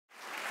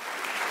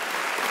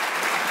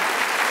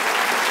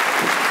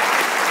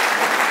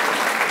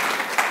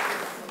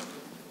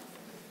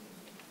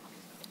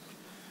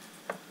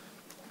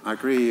I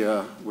agree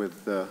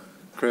with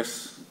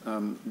Chris.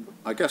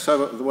 I guess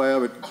the way I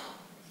would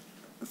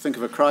think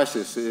of a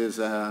crisis is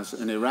as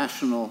an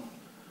irrational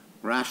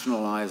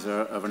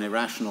rationalizer of an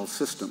irrational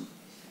system.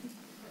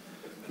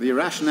 The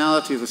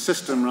irrationality of the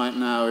system right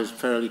now is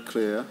fairly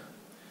clear.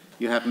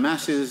 You have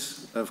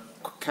masses of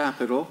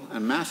capital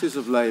and masses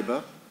of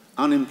labor,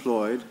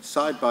 unemployed,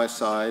 side by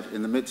side,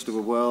 in the midst of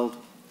a world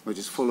which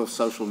is full of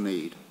social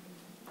need.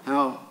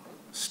 How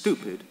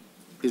stupid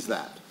is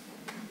that?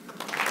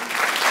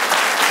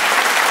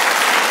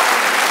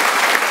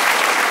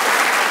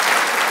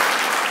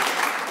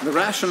 The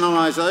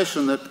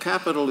rationalization that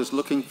capital is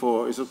looking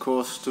for is, of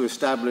course, to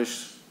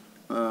re-establish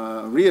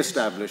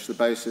the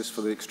basis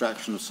for the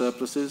extraction of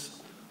surpluses,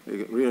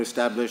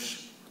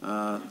 re-establish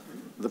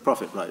the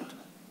profit rate.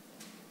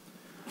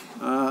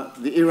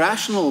 The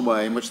irrational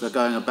way in which they're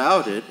going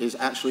about it is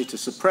actually to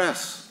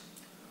suppress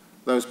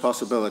those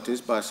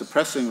possibilities by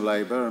suppressing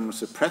labor and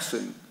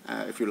suppressing,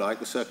 if you like,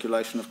 the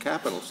circulation of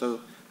capital. So,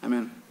 I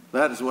mean,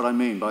 that is what I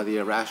mean by the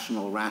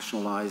irrational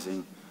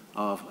rationalizing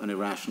of an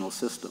irrational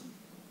system.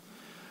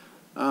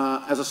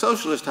 As a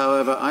socialist,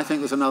 however, I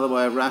think there's another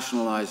way of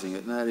rationalizing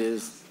it, and that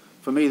is,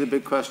 for me, the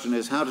big question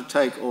is how to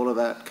take all of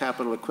that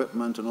capital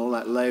equipment and all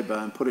that labor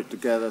and put it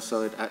together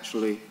so it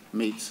actually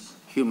meets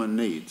human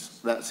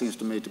needs. That seems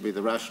to me to be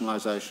the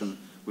rationalization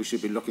we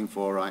should be looking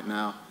for right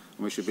now,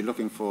 and we should be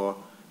looking for,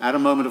 at a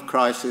moment of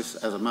crisis,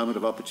 as a moment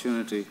of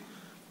opportunity,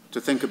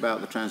 to think about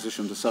the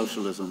transition to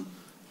socialism,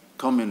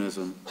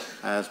 communism,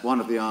 as one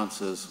of the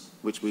answers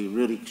which we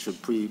really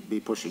should be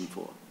pushing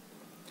for.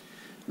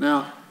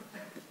 Now,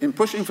 in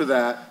pushing for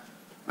that,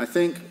 I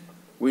think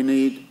we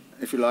need,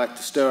 if you like,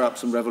 to stir up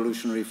some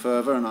revolutionary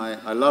fervor, and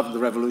I loved the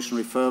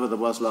revolutionary fervor there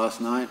was last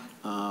night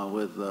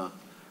with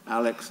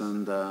Alex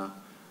and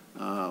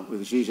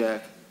with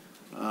Zizek.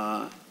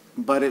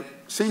 But it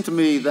seemed to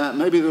me that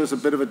maybe there was a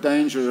bit of a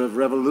danger of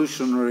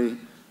revolutionary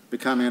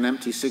becoming an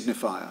empty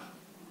signifier.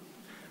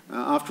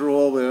 After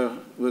all,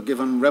 we're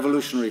given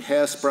revolutionary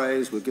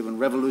hairsprays, we're given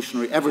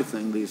revolutionary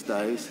everything these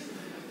days,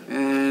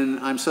 and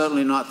I'm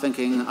certainly not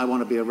thinking I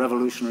want to be a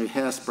revolutionary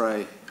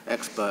hairspray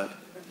expert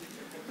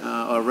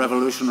or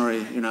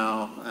revolutionary, you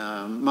know.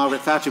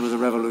 Margaret Thatcher was a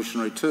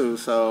revolutionary too,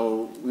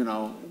 so, you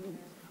know,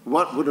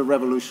 what would a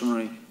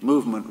revolutionary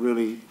movement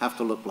really have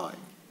to look like?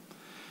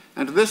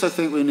 And to this, I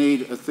think we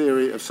need a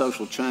theory of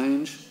social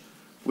change,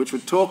 which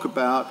would talk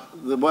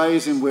about the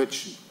ways in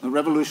which a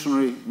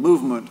revolutionary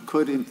movement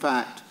could, in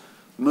fact,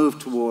 move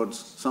towards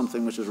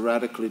something which is a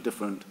radically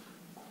different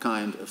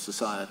kind of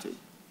society.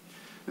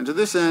 And to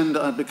this end,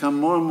 I've become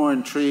more and more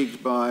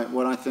intrigued by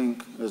what I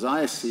think, as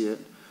I see it,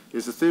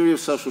 is the theory of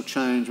social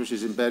change which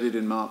is embedded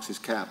in Marx's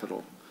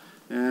Capital.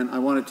 And I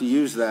wanted to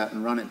use that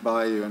and run it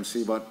by you and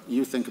see what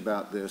you think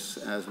about this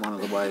as one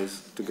of the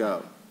ways to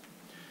go.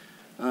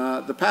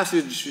 The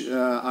passage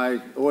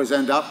I always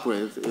end up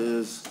with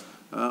is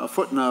a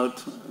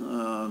footnote,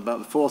 about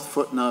the fourth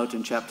footnote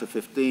in chapter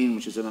 15,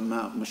 which is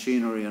about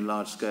machinery and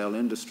large-scale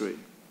industry,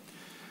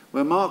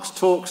 where Marx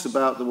talks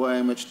about the way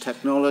in which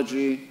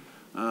technology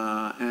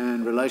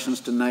and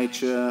relations to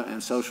nature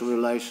and social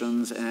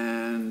relations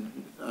and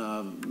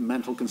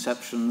mental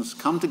conceptions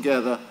come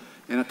together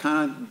in a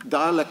kind of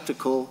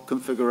dialectical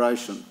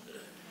configuration.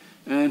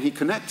 And he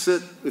connects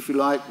it, if you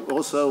like,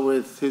 also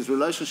with his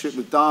relationship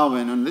with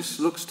Darwin, and this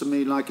looks to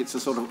me like it's a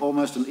sort of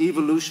almost an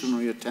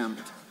evolutionary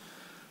attempt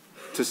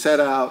to set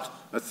out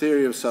a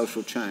theory of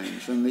social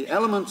change. And the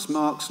elements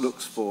Marx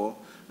looks for,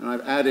 and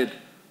I've added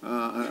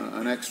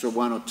an extra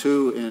one or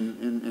two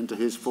into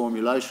his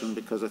formulation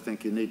because I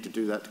think you need to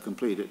do that to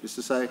complete it, is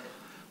to say,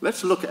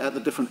 let's look at the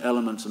different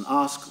elements and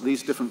ask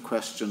these different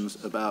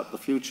questions about the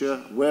future,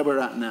 where we're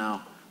at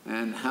now,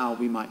 and how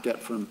we might get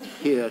from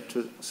here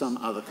to some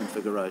other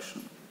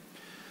configuration.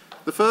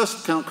 The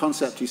first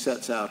concept he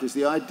sets out is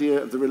the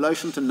idea of the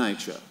relation to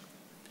nature.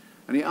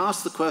 And he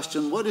asks the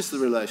question, what is the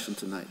relation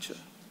to nature?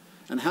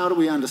 And how do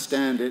we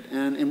understand it?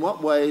 And in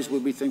what ways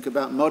would we think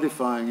about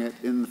modifying it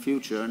in the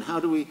future? And how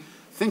do we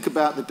think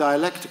about the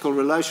dialectical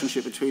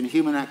relationship between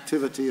human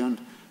activity and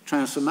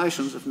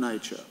transformations of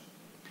nature?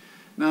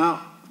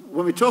 Now,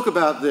 when we talk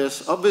about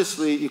this,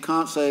 obviously you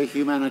can't say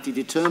humanity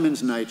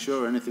determines nature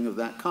or anything of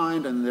that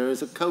kind, and there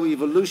is a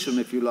co-evolution,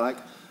 if you like,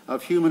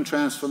 of human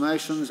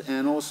transformations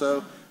and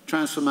also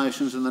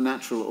transformations in the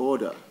natural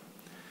order.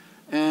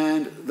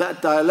 And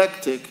that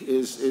dialectic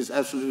is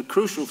absolutely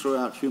crucial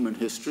throughout human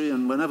history,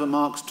 and whenever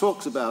Marx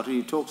talks about it,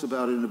 he talks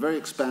about it in a very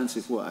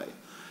expansive way.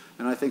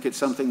 And I think it's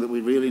something that we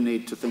really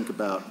need to think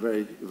about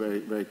very, very,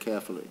 very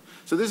carefully.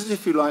 So this is,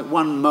 if you like,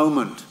 one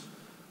moment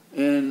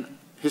in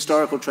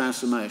historical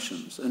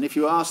transformations. And if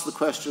you ask the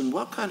question,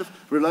 what kind of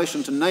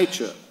relation to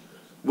nature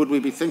would we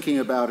be thinking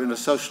about in a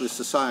socialist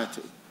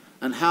society?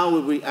 And how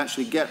would we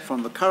actually get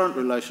from the current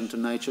relation to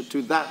nature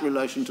to that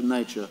relation to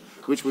nature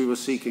which we were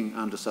seeking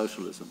under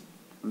socialism?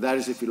 And that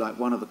is, if you like,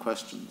 one of the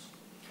questions.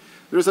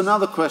 There is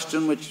another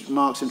question which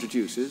Marx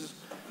introduces,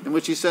 in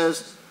which he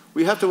says,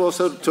 we have to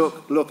also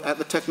look at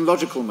the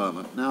technological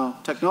moment. Now,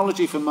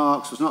 technology for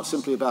Marx was not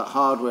simply about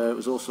hardware, it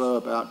was also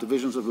about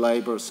divisions of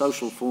labor,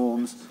 social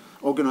forms,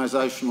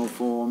 organizational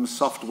forms,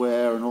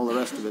 software, and all the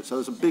rest of it. So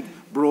there's a big,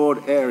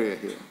 broad area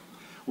here.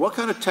 What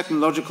kind of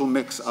technological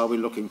mix are we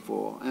looking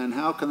for, and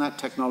how can that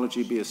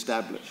technology be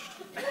established?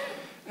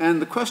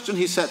 And the question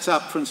he sets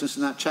up, for instance,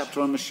 in that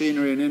chapter on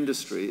machinery and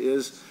industry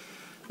is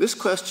this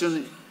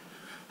question: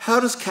 how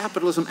does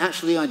capitalism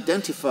actually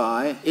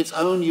identify its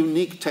own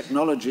unique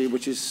technology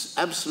which is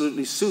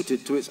absolutely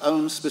suited to its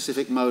own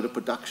specific mode of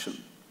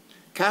production?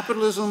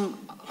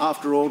 Capitalism,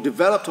 after all,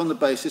 developed on the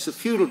basis of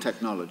feudal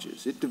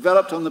technologies. It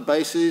developed on the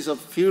basis of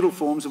feudal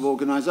forms of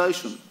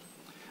organization.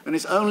 And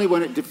it's only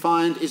when it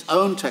defined its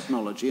own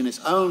technology in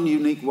its own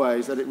unique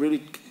ways that it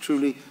really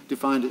truly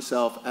defined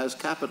itself as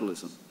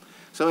capitalism.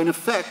 So in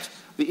effect,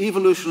 the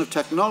evolution of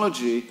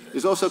technology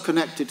is also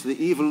connected to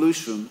the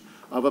evolution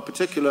of a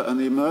particular and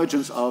the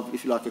emergence of,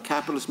 if you like, a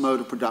capitalist mode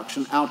of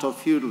production out of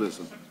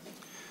feudalism.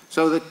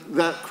 So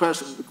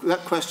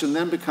that question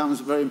then becomes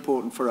very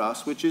important for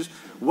us, which is,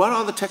 what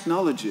are the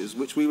technologies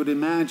which we would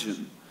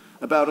imagine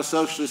about a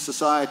socialist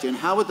society, and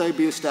how would they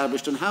be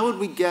established, and how would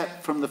we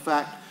get from the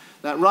fact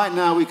that right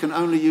now we can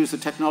only use the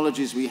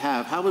technologies we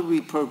have, how would we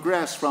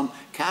progress from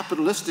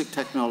capitalistic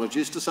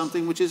technologies to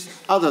something which is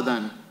other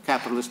than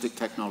capitalistic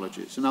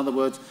technologies? In other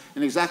words,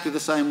 in exactly the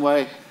same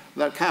way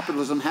that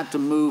capitalism had to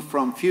move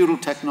from feudal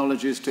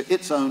technologies to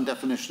its own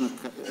definition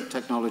of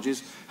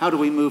technologies, how do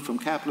we move from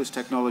capitalist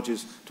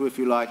technologies to, if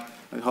you like,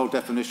 a whole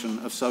definition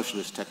of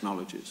socialist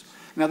technologies?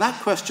 Now,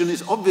 that question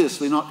is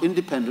obviously not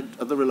independent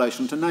of the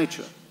relation to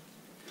nature,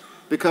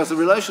 because the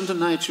relation to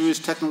nature is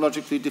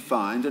technologically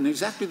defined in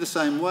exactly the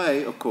same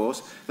way, of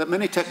course, that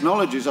many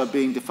technologies are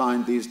being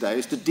defined these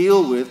days to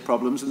deal with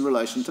problems in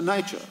relation to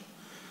nature.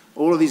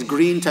 All of these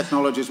green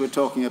technologies we're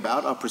talking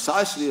about are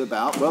precisely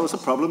about, well, there's a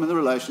problem in the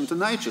relation to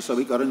nature. So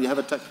we've got to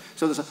have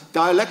so there's a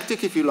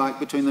dialectic, if you like,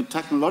 between the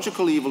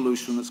technological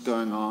evolution that's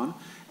going on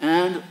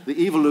and the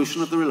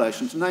evolution of the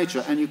relation to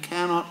nature. And you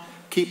cannot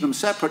keep them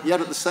separate, yet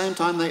at the same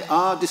time they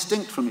are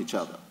distinct from each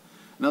other.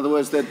 In other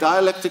words, they're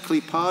dialectically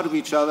part of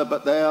each other,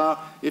 but they are,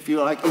 if you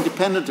like,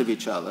 independent of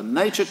each other.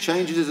 Nature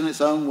changes in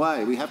its own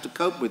way. We have to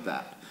cope with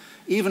that,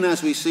 even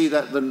as we see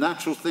that the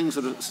natural things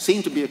that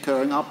seem to be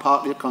occurring are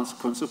partly a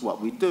consequence of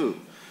what we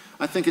do.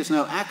 I think it's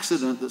no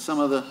accident that some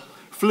of the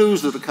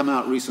flus that have come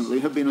out recently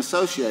have been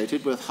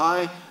associated with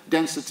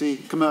high-density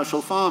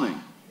commercial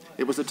farming.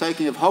 It was the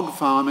taking of hog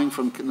farming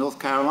from North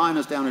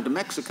Carolinas down into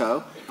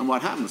Mexico, and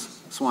what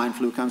happens? Swine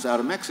flu comes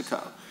out of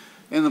Mexico.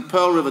 In the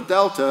Pearl River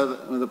Delta,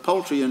 the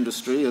poultry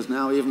industry is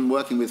now even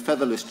working with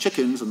featherless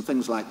chickens and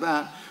things like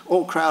that,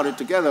 all crowded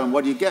together, and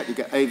what do you get? You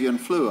get avian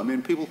flu. I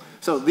mean, people,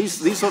 so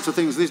these sorts of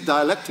things, these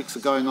dialectics are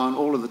going on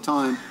all of the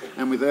time,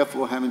 and we're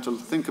therefore having to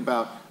think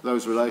about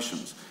those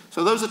relations.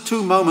 So those are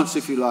two moments,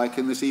 if you like,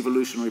 in this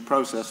evolutionary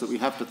process that we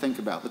have to think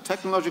about. The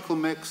technological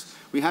mix,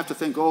 we have to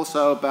think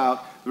also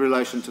about the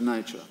relation to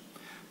nature.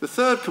 The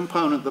third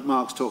component that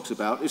Marx talks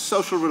about is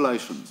social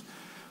relations.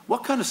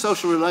 What kind of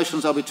social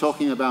relations are we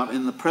talking about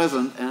in the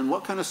present, and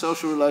what kind of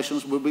social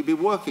relations will we be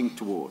working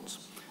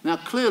towards? Now,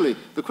 clearly,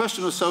 the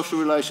question of social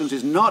relations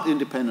is not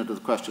independent of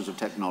the questions of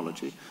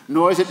technology,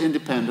 nor is it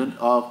independent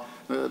of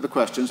the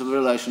questions of the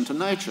relation to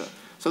nature.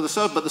 But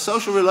the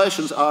social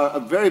relations are a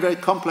very, very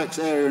complex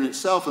area in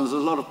itself, and there's a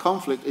lot of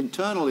conflict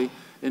internally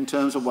in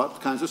terms of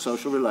what kinds of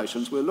social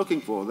relations we're looking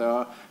for. There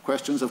are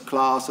questions of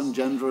class and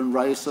gender and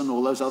race and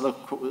all those other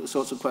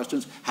sorts of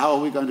questions. How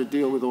are we going to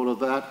deal with all of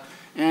that?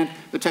 And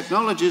the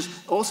technologies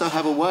also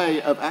have a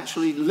way of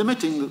actually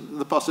limiting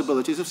the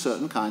possibilities of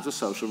certain kinds of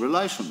social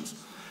relations.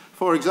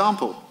 For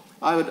example,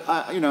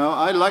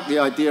 I like the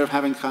idea of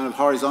having kind of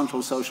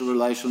horizontal social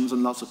relations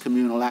and lots of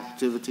communal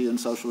activity and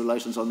social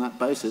relations on that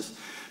basis.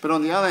 But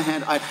on the other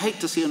hand, I'd hate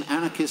to see an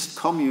anarchist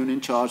commune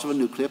in charge of a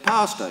nuclear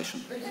power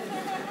station.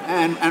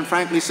 And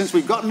frankly, since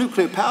we've got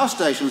nuclear power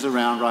stations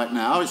around right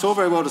now, it's all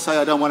very well to say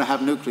I don't want to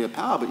have nuclear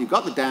power, but you've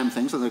got the damn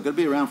things and they're going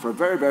to be around for a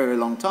very, very, very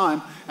long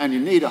time, and you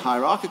need a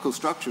hierarchical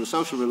structure of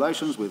social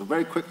relations with a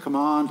very quick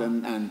command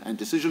and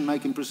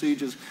decision-making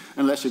procedures,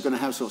 unless you're going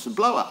to have sorts of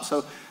blow-ups.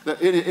 So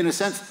in a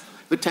sense,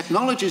 the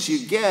technologies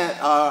you get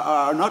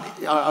are not,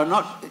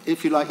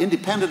 if you like,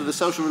 independent of the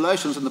social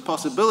relations, and the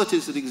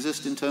possibilities that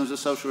exist in terms of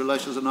social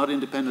relations are not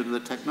independent of the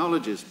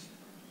technologies.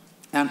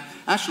 And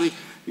actually,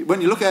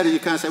 when you look at it, you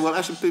kind of say, well,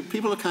 actually,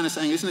 people are kind of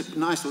saying, isn't it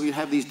nice that we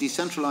have these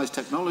decentralized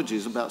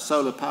technologies about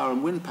solar power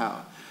and wind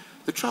power?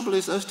 The trouble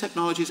is those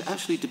technologies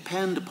actually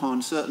depend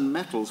upon certain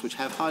metals which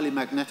have highly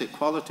magnetic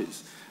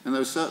qualities. And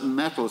those certain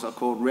metals are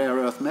called rare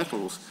earth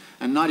metals.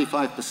 And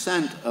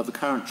 95% of the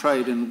current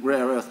trade in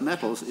rare earth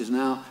metals is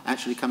now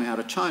actually coming out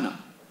of China.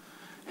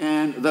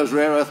 And those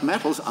rare earth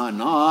metals are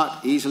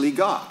not easily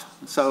got.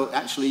 So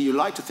actually you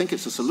like to think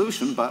it's a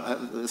solution, but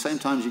at the same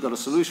time as you've got a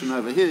solution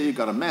over here, you've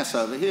got a mess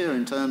over here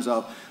in terms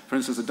of, for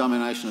instance, the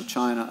domination of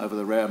China over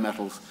the rare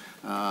metals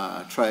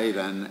trade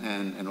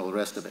and all the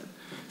rest of it.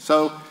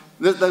 So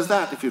there's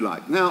that, if you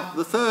like. Now,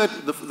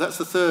 that's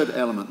the third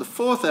element. The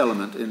fourth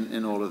element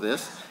in all of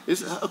this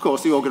is, of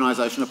course, the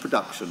organisation of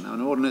production. Now,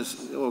 an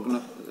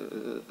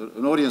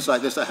audience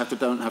like this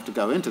don't have to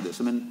go into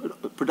this. I mean,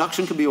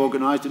 production can be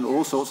organised in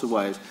all sorts of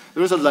ways.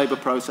 There is a labour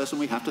process, and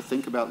we have to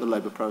think about the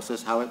labour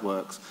process, how it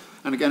works.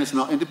 And again, it's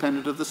not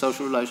independent of the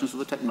social relations or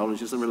the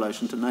technologies, the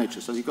relation to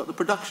nature. So you've got the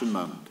production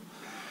moment.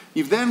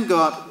 You've then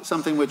got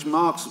something which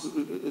Marx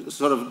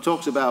sort of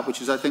talks about,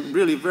 which is, I think,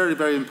 really very,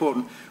 very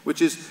important,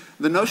 which is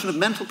the notion of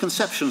mental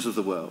conceptions of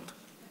the world.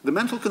 The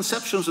mental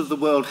conceptions of the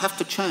world have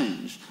to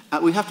change.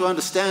 We have to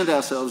understand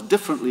ourselves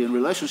differently in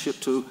relationship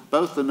to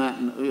both the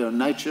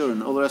nature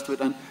and all the rest of it.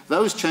 And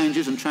those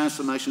changes and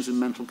transformations in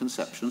mental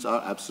conceptions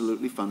are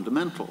absolutely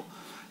fundamental.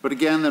 But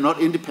again, they're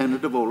not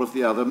independent of all of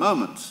the other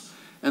moments.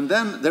 And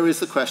then there is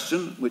the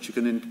question, which you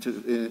can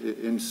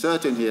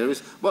insert in here,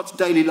 is what's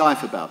daily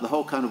life about? The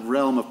whole kind of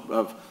realm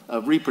of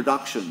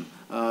reproduction,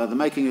 the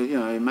making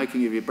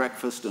of your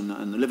breakfast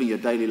and living your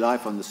daily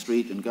life on the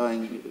street and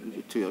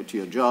going to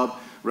your job,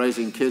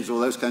 raising kids, all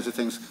those kinds of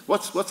things.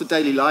 What's the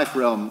daily life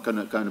realm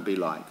going to be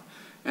like?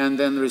 And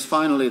then there is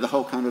finally the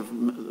whole kind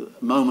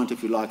of moment,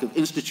 if you like, of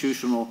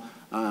institutional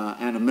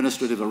and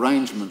administrative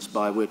arrangements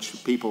by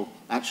which people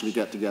actually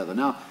get together.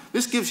 Now,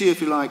 this gives you,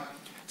 if you like,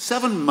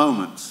 7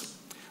 moments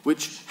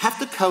which have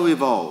to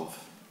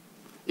co-evolve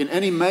in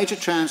any major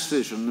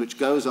transition which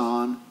goes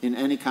on in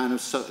any kind of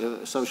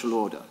social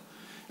order.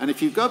 And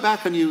if you go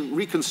back and you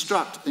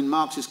reconstruct in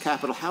Marx's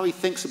Capital how he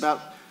thinks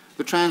about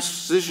the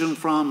transition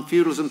from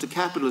feudalism to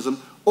capitalism,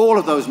 all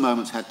of those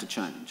moments had to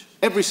change.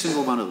 Every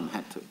single one of them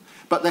had to.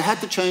 But they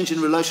had to change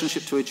in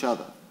relationship to each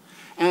other.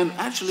 And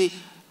actually,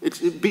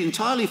 it'd be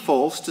entirely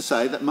false to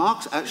say that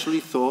Marx actually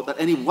thought that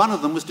any one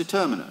of them was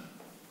determinate.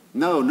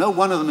 No, no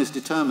one of them is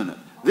determinate.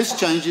 This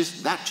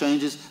changes, that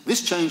changes,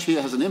 this change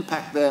here has an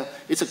impact there.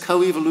 It's a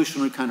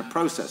co-evolutionary kind of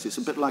process. It's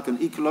a bit like an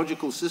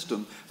ecological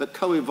system that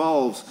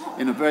co-evolves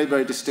in a very,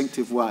 very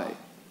distinctive way.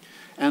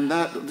 And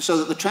so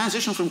that the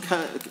transition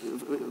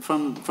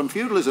from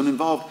feudalism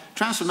involved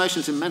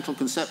transformations in mental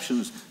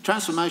conceptions,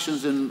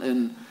 transformations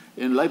in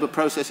labour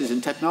processes, in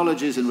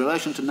technologies, in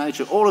relation to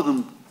nature, all of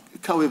them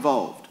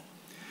co-evolved.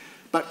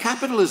 But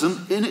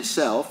capitalism in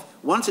itself,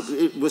 once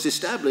it was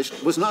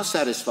established, was not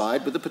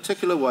satisfied with the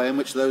particular way in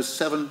which those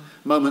 7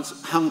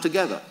 moments hung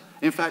together.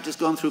 In fact, it's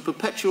gone through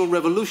perpetual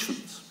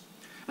revolutions.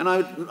 And I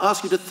would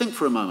ask you to think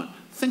for a moment.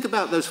 Think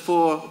about those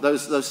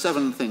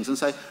 7 things and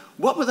say,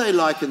 what were they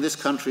like in this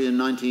country in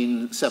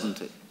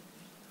 1970?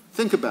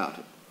 Think about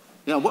it.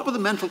 You know, what were the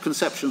mental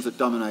conceptions that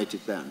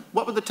dominated then?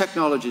 What were the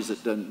technologies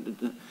that...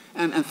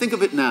 And think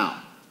of it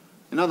now.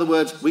 In other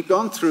words, we've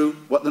gone through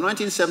what the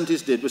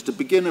 1970s did was to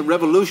begin a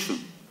revolution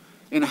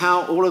in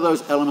how all of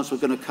those elements were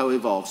going to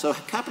co-evolve. So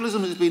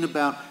capitalism has been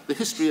about the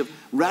history of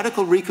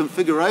radical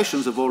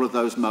reconfigurations of all of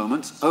those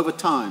moments over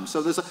time.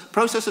 So there's a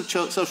process of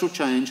social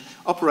change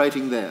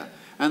operating there.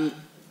 And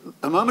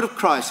a moment of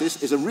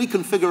crisis is a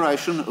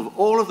reconfiguration of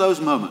all of those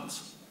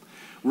moments.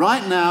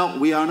 Right now,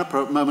 we are in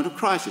a moment of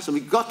crisis, and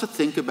we've got to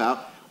think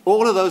about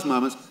all of those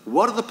moments.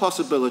 What are the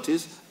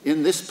possibilities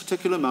in this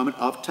particular moment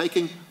of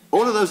taking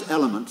all of those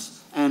elements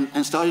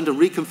and starting to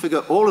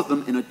reconfigure all of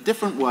them in a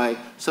different way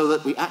so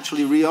that we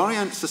actually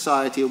reorient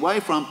society away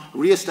from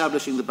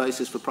re-establishing the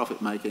basis for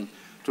profit-making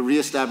to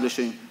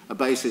re-establishing a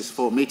basis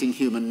for meeting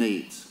human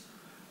needs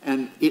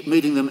and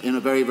meeting them in a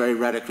very, very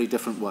radically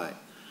different way.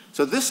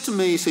 So this, to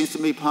me, seems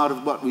to me part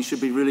of what we should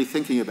be really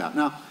thinking about.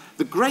 Now,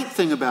 the great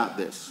thing about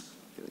this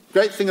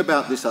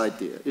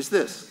idea is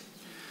this.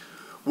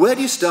 Where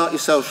do you start your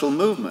social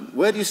movement?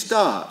 Where do you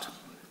start?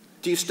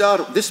 Do you start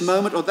at this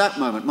moment or that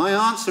moment? My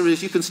answer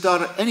is you can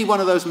start at any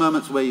one of those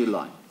moments where you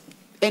like.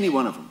 Any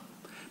one of them.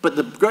 But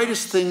the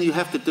greatest thing you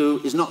have to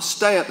do is not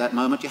stay at that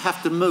moment. You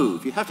have to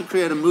move. You have to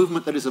create a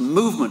movement that is a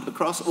movement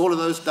across all of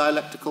those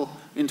dialectical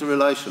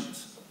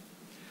interrelations.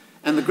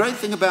 And the great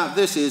thing about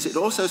this is it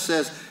also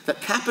says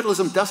that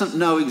capitalism doesn't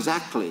know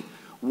exactly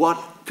what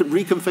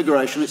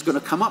reconfiguration it's going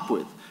to come up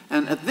with.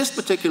 And at this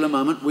particular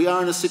moment, we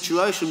are in a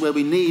situation where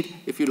we need,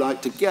 if you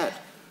like, to get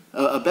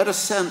a better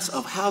sense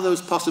of how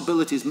those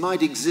possibilities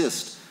might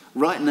exist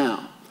right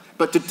now.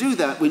 But to do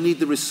that, we need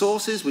the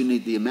resources, we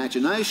need the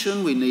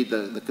imagination, we need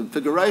the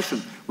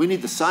configuration, we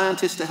need the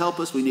scientists to help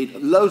us, we need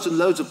loads and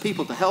loads of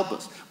people to help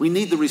us. We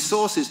need the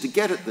resources to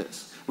get at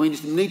this. We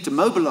need to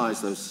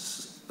mobilize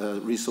those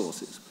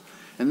resources.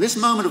 In this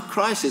moment of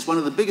crisis, one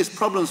of the biggest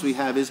problems we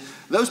have is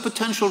those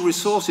potential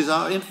resources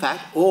are, in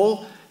fact,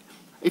 all,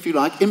 if you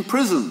like,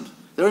 imprisoned.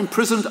 They're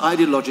imprisoned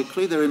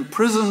ideologically, they're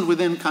imprisoned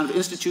within kind of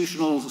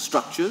institutional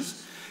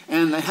structures,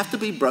 and they have to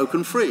be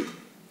broken free.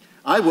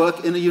 I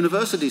work in a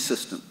university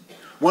system.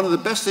 One of the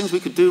best things we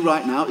could do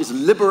right now is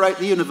liberate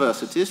the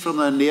universities from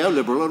their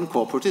neoliberal and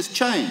corporatist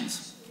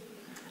chains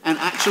and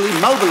actually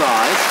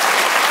mobilize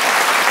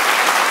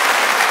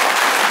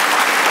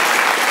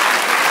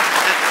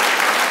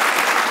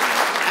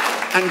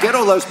and get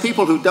all those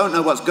people who don't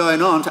know what's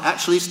going on to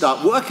actually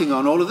start working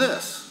on all of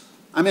this.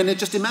 I mean,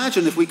 just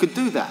imagine if we could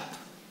do that.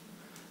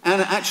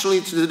 And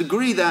actually, to the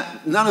degree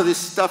that none of this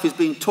stuff is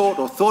being taught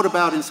or thought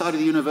about inside of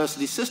the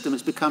university system,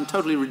 it's become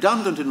totally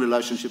redundant in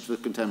relationships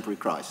with contemporary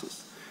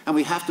crisis. And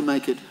we have to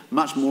make it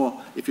much more,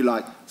 if you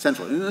like,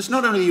 central. And it's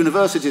not only the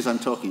universities I'm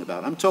talking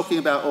about. I'm talking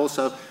about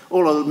also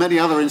all of the many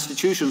other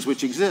institutions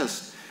which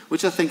exist,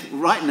 which I think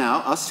right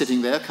now are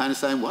sitting there kind of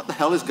saying, what the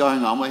hell is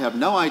going on? We have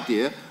no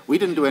idea. We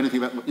didn't do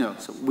anything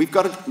about, so we've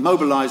got to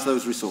mobilize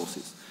those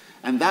resources.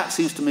 And that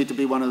seems to me to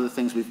be one of the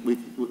things that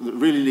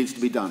really needs to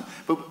be done.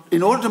 But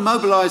in order to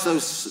mobilize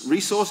those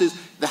resources,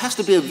 there has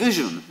to be a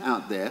vision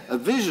out there, a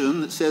vision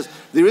that says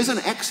there is an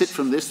exit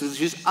from this which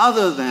is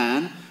other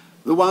than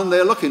the one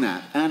they're looking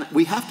at. And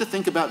we have to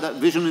think about that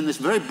vision in this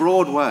very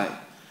broad way.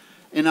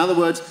 In other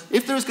words,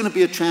 if there is going to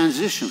be a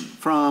transition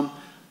from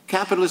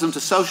capitalism to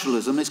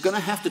socialism, it's going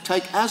to have to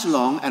take as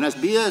long and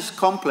be as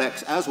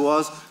complex as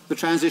was the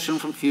transition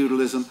from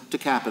feudalism to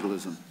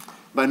capitalism.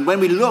 But when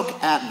we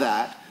look at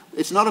that,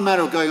 it's not a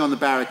matter of going on the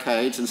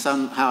barricades and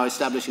somehow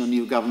establishing a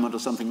new government or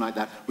something like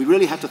that. We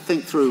really have to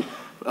think through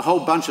a whole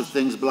bunch of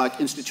things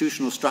like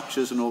institutional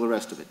structures and all the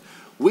rest of it.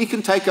 We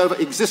can take over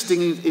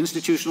existing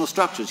institutional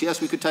structures. Yes,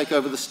 we could take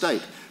over the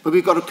state, but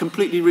we've got to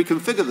completely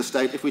reconfigure the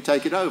state if we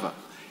take it over.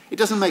 It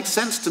doesn't make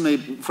sense to me,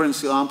 for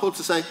example,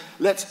 to say,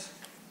 let's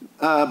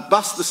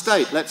bust the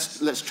state,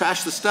 let's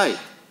trash the state,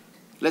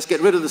 let's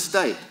get rid of the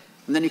state.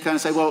 And then you kind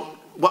of say, well,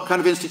 what kind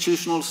of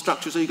institutional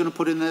structures are you going to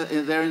put in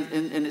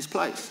its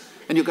place?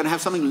 And you're going to have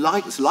something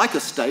like a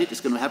state.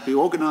 It's going to have to be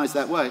organized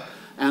that way.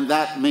 And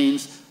that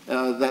means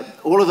that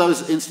all of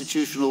those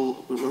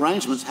institutional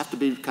arrangements have to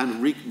be kind of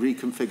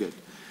reconfigured.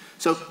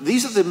 So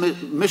these are the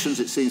missions,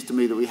 it seems to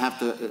me, that we have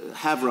to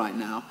have right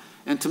now.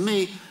 And to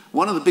me,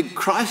 one of the big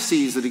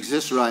crises that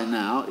exists right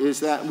now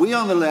is that we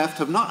on the left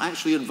have not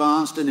actually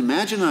advanced an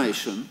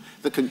imagination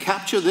that can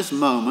capture this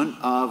moment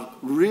of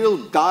real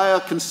dire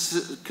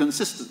conditions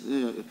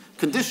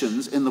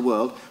in the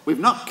world. We're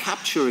not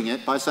capturing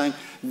it by saying,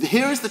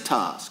 here is the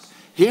task,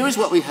 here is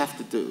what we have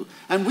to do,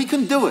 and we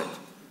can do it.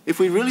 If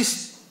we really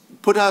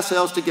put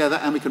ourselves together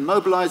and we can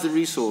mobilize the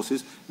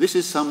resources, this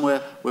is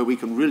somewhere where we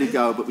can really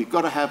go, but we've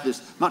got to have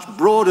this much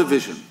broader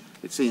vision,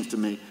 it seems to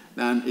me,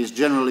 than is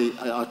generally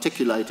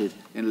articulated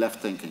in left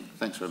thinking.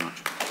 Thanks very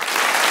much.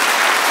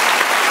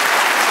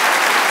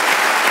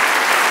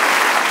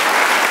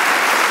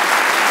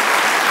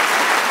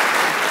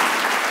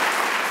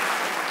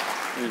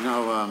 You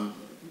know,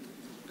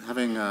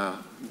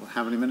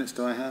 how many minutes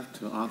do I have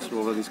to answer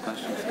all of these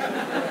questions?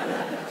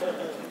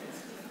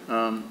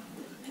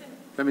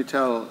 Let me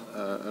tell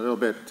a little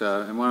bit.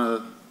 In one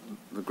of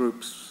the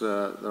groups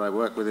that I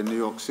work with in New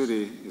York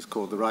City is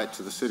called the Right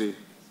to the City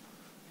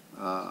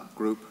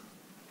group.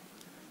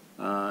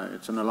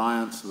 It's an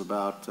alliance of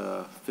about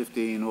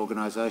 15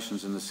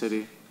 organizations in the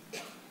city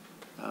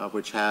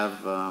which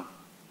have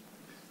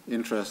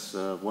interests.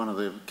 One of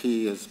the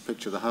key is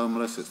Picture the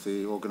Homeless. It's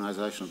the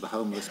organization of the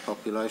homeless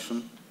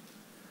population.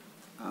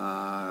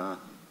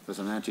 There's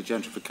an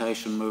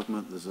anti-gentrification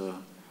movement. There's a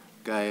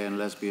gay and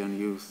lesbian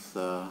youth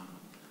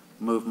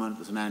movement.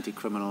 There's an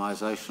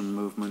anti-criminalization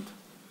movement.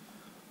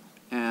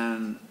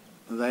 And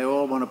they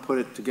all want to put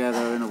it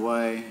together in a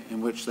way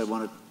in which they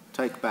want to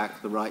take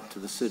back the right to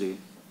the city.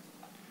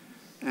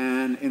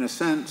 And in a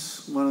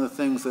sense, one of the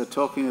things they're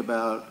talking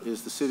about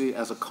is the city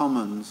as a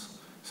commons.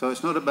 So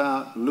it's not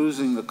about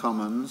losing the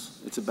commons,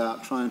 it's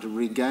about trying to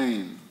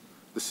regain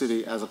the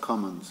city as a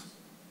commons.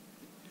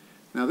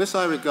 Now this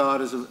I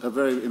regard as a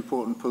very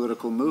important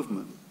political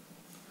movement.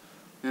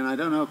 And I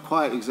don't know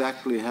quite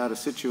exactly how to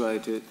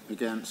situate it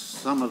against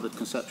some of the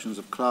conceptions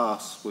of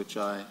class which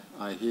I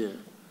hear.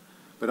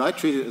 But I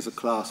treat it as a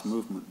class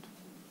movement,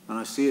 and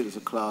I see it as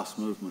a class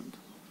movement.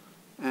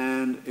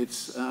 And it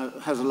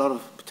has a lot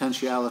of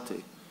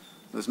potentiality.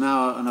 There's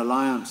now an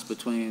alliance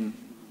between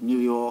New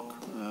York,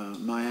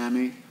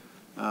 Miami,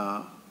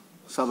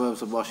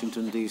 suburbs of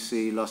Washington,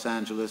 D.C., Los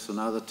Angeles, and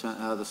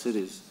other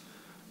cities.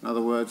 In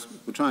other words,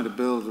 we're trying to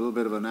build a little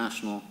bit of a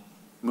national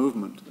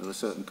movement of a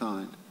certain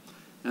kind.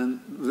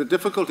 And the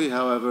difficulty,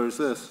 however, is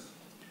this,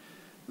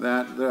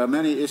 that there are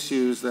many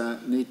issues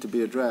that need to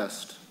be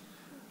addressed.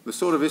 The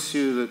sort of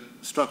issue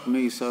that struck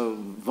me so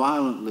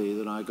violently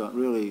that I got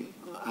really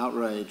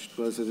outraged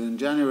was that in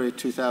January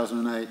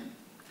 2008,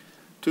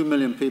 2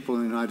 million people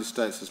in the United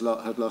States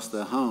had lost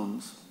their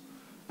homes.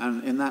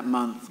 And in that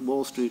month,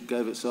 Wall Street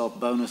gave itself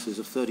bonuses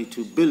of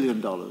 $32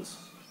 billion,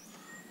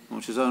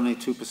 which is only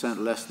 2%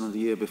 less than the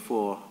year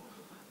before.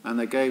 And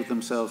they gave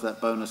themselves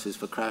that bonuses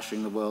for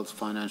crashing the world's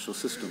financial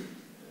system.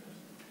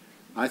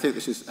 I think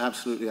this is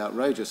absolutely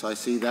outrageous. I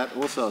see that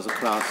also as a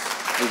class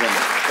event.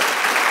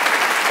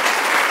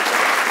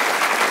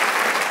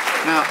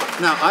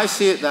 Now, I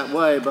see it that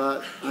way,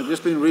 but I've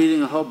just been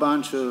reading a whole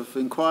bunch of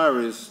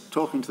inquiries,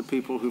 talking to the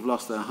people who've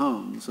lost their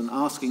homes and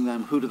asking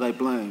them, who do they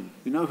blame?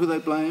 You know who they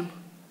blame?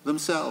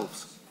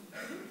 Themselves.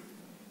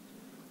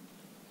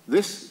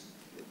 There's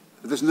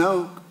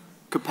no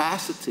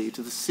capacity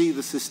to see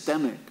the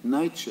systemic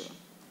nature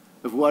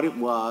of what it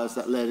was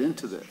that led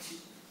into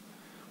this.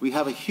 We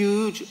have a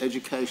huge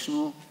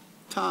educational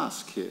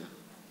task here.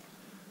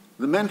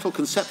 the mental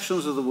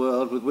conceptions of the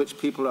world with which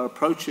people are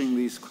approaching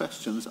these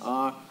questions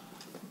are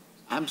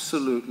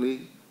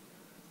absolutely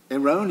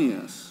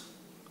erroneous.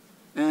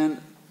 And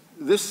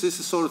this is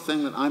the sort of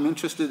thing that I'm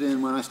interested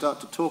in when I start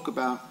to talk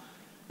about,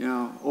 you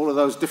know, all of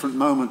those different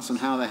moments and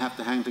how they have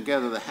to hang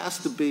together. There has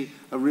to be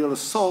a real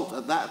assault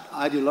at that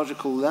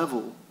ideological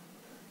level.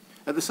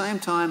 At the same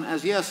time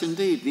as, yes,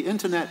 indeed, the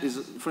internet is,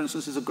 for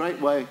instance, is a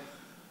great way,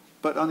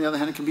 but on the other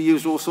hand, it can be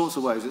used all sorts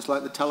of ways. It's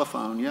like the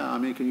telephone, yeah. I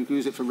mean, you can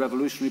use it for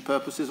revolutionary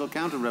purposes or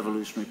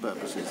counter-revolutionary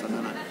purposes. I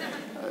mean,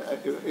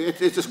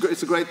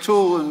 it's a great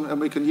tool,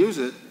 and we can use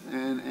it,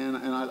 and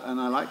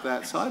I like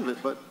that side of it.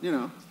 But you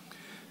know,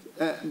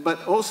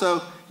 but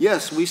also,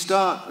 yes, we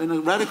start in a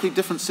radically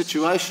different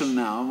situation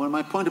now. And when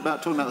my point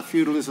about talking about the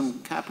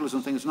feudalism,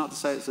 capitalism thing is not to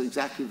say it's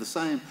exactly the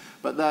same,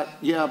 but that,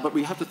 yeah, but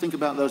we have to think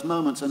about those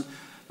moments, and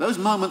those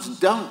moments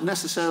don't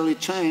necessarily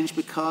change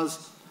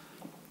because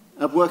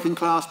of working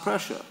class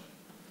pressure.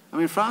 I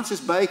mean, Francis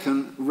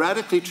Bacon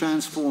radically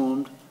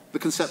transformed the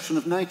conception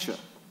of nature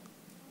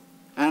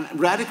and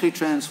radically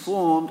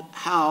transformed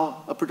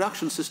how a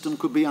production system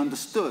could be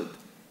understood.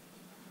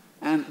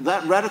 And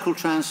that radical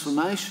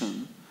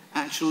transformation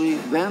actually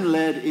then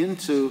led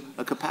into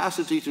a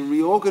capacity to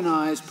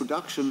reorganize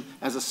production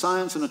as a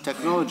science and a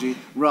technology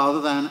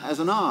rather than as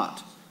an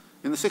art.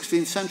 In the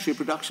 16th century,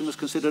 production was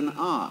considered an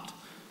art.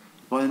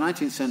 By the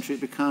 19th century,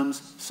 it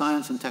becomes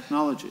science and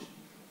technology.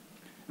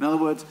 In other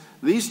words,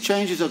 these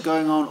changes are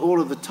going on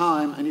all of the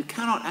time, and you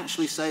cannot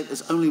actually say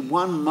there's only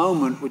one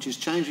moment which is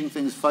changing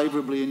things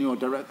favorably in your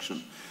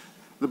direction.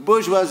 The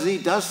bourgeoisie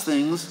does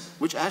things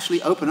which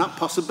actually open up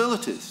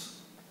possibilities.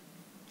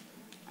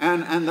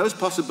 And those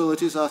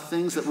possibilities are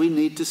things that we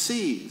need to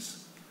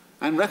seize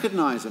and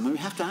recognize them, and we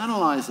have to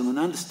analyze them and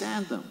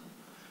understand them.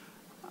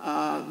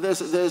 There's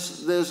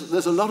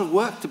a lot of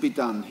work to be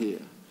done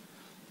here.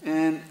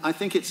 And I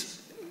think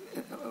it's,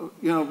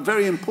 you know,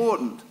 very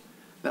important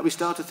that we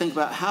start to think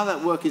about how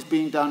that work is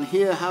being done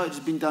here, how it's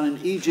been done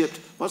in Egypt,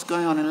 what's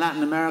going on in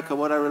Latin America,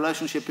 what our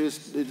relationship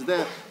is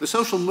there. The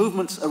social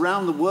movements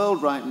around the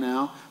world right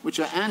now, which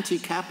are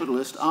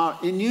anti-capitalist, are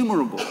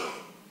innumerable.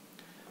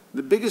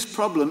 The biggest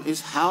problem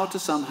is how to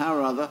somehow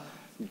or other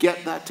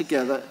get that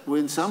together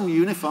in some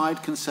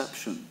unified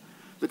conception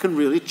that can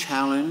really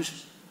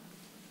challenge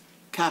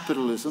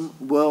capitalism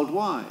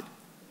worldwide.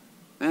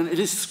 And it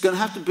is going to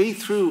have to be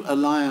through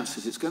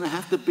alliances. It's going to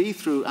have to be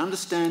through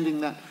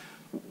understanding that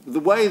the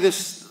way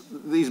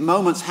these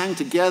moments hang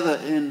together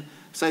in,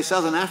 say,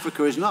 Southern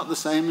Africa is not the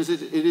same as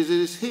it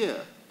is here.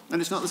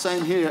 And it's not the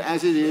same here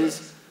as it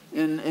is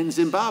in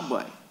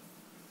Zimbabwe.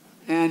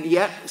 And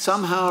yet,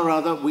 somehow or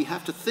other, we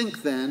have to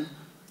think then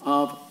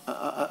of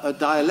a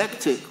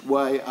dialectic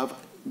way of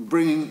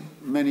bringing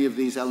many of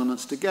these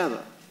elements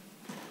together.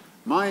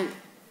 My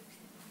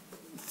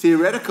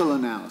theoretical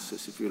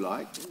analysis, if you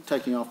like,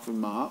 taking off from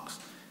Marx,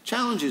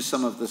 challenges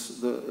some of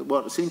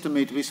what seem to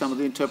me to be some of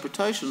the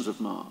interpretations of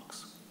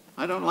Marx.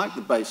 I don't like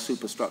the base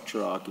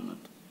superstructure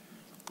argument.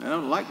 I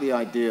don't like the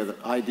idea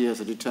that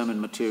ideas are determined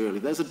materially.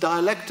 There's a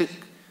dialectic,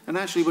 and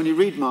actually when you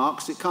read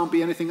Marx, it can't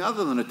be anything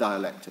other than a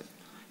dialectic.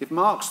 If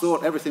Marx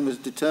thought everything was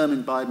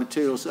determined by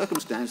material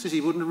circumstances,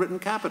 he wouldn't have written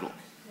Capital.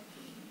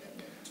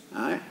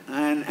 Right?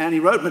 And he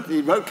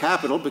wrote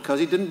Capital because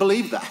he didn't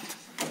believe that.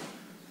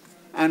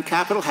 And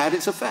Capital had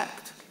its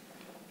effect.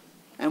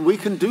 And we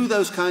can do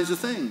those kinds of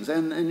things.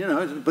 And you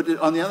know, but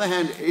on the other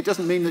hand, it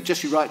doesn't mean that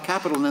just you write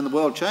Capital and then the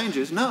world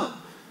changes. No.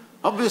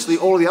 Obviously,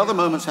 all the other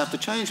moments have to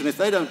change, and if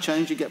they don't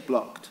change, you get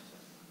blocked.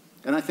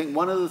 And I think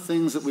one of the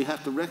things that we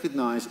have to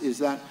recognize is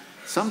that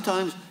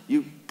sometimes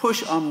you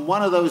push on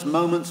one of those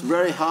moments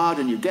very hard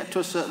and you get to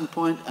a certain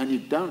point and you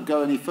don't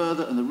go any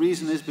further, and the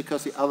reason is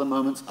because the other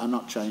moments are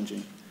not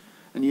changing.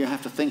 And you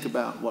have to think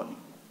about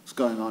what's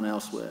going on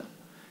elsewhere.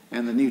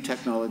 And the new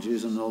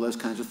technologies and all those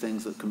kinds of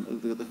things that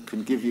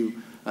can give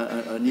you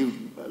a new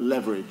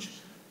leverage.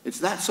 It's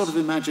that sort of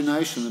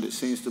imagination that it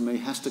seems to me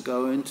has to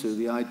go into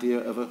the idea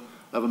of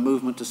a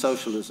movement to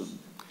socialism.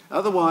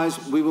 Otherwise,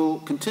 we will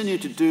continue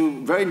to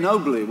do very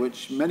nobly,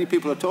 which many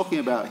people are talking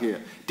about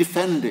here,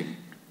 defending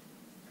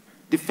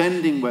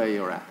where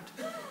you're at.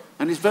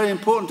 And it's very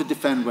important to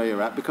defend where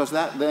you're at because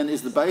that then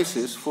is the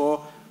basis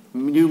for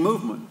new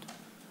movement.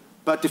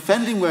 But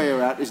defending where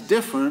you're at is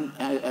different,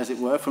 as it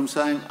were, from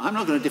saying, I'm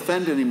not going to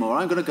defend anymore,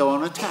 I'm going to go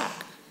on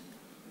attack.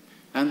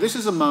 And this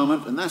is a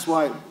moment, and that's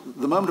why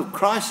the moment of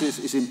crisis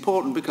is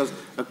important, because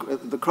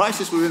the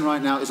crisis we're in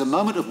right now is a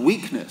moment of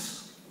weakness.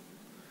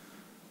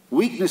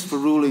 Weakness for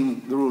the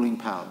ruling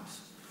powers.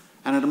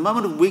 And at a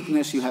moment of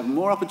weakness, you have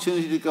more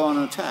opportunity to go on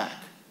an attack.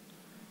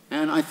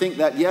 And I think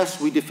that, yes,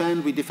 we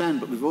defend,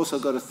 but we've also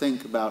got to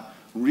think about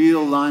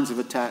real lines of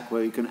attack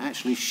where you can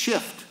actually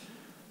shift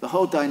the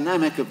whole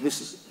dynamic of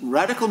this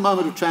radical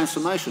moment of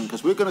transformation,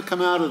 because we're going to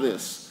come out of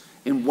this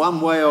in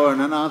one way or in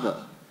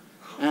another.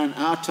 And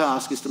our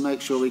task is to make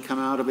sure we come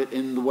out of it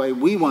in the way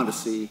we want to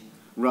see,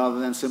 rather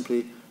than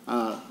simply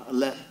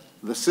let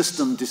the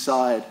system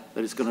decide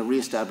that it's going to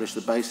reestablish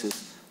the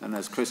basis. And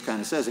as Chris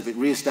kind of says, if it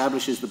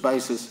reestablishes the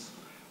basis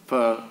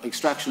for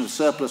extraction of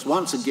surplus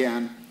once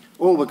again,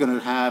 all we're going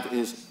to have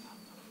is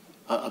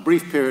a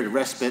brief period of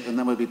respite, and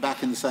then we'll be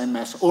back in the same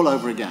mess all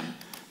over again.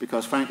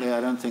 Because frankly,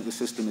 I don't think the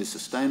system is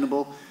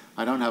sustainable.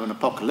 I don't have an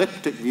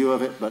apocalyptic view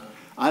of it, but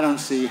I don't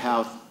see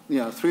how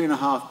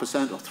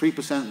 3.5% or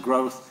 3%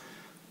 growth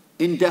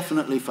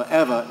indefinitely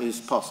forever is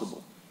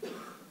possible.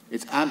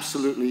 It's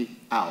absolutely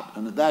out.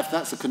 And if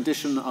that's a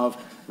condition of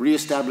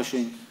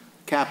re-establishing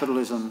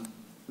capitalism,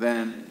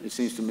 then it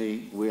seems to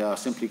me we are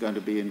simply going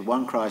to be in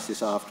one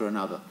crisis after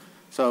another.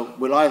 So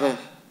we'll either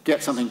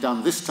get something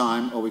done this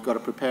time, or we've got to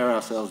prepare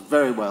ourselves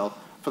very well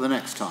for the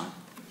next time.